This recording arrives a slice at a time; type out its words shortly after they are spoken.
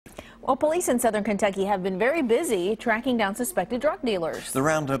Well, police in southern Kentucky have been very busy tracking down suspected drug dealers. The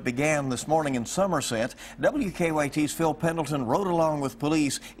roundup began this morning in Somerset. WKYT's Phil Pendleton rode along with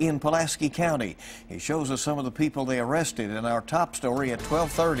police in Pulaski County. He shows us some of the people they arrested in our top story at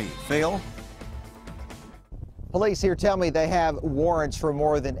 12:30. Phil? Police here tell me they have warrants for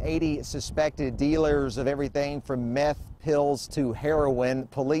more than 80 suspected dealers of everything from meth, pills to heroin.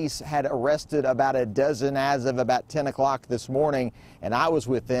 Police had arrested about a dozen as of about 10 o'clock this morning, and I was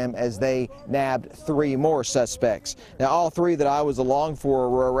with them as they nabbed 3 more suspects. Now, all 3 that I was along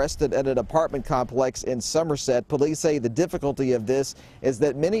for were arrested at an apartment complex in Somerset. Police say the difficulty of this is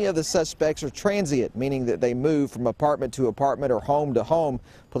that many of the suspects are transient, meaning that they move from apartment to apartment or home to home.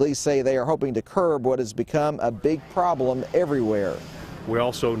 Police say they are hoping to curb what has become a big problem everywhere. We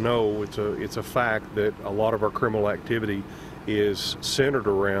also know it's a fact that a lot of our criminal activity is centered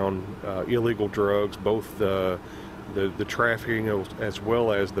around illegal drugs, both the trafficking as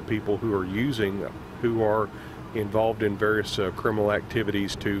well as the people who are using, who are involved in various criminal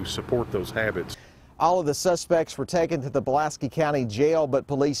activities to support those habits. All of the suspects were taken to the Pulaski County Jail, but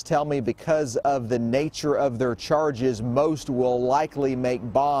police tell me because of the nature of their charges, most will likely make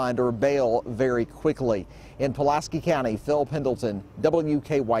bond or bail very quickly. In Pulaski County, Phil Pendleton,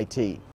 WKYT.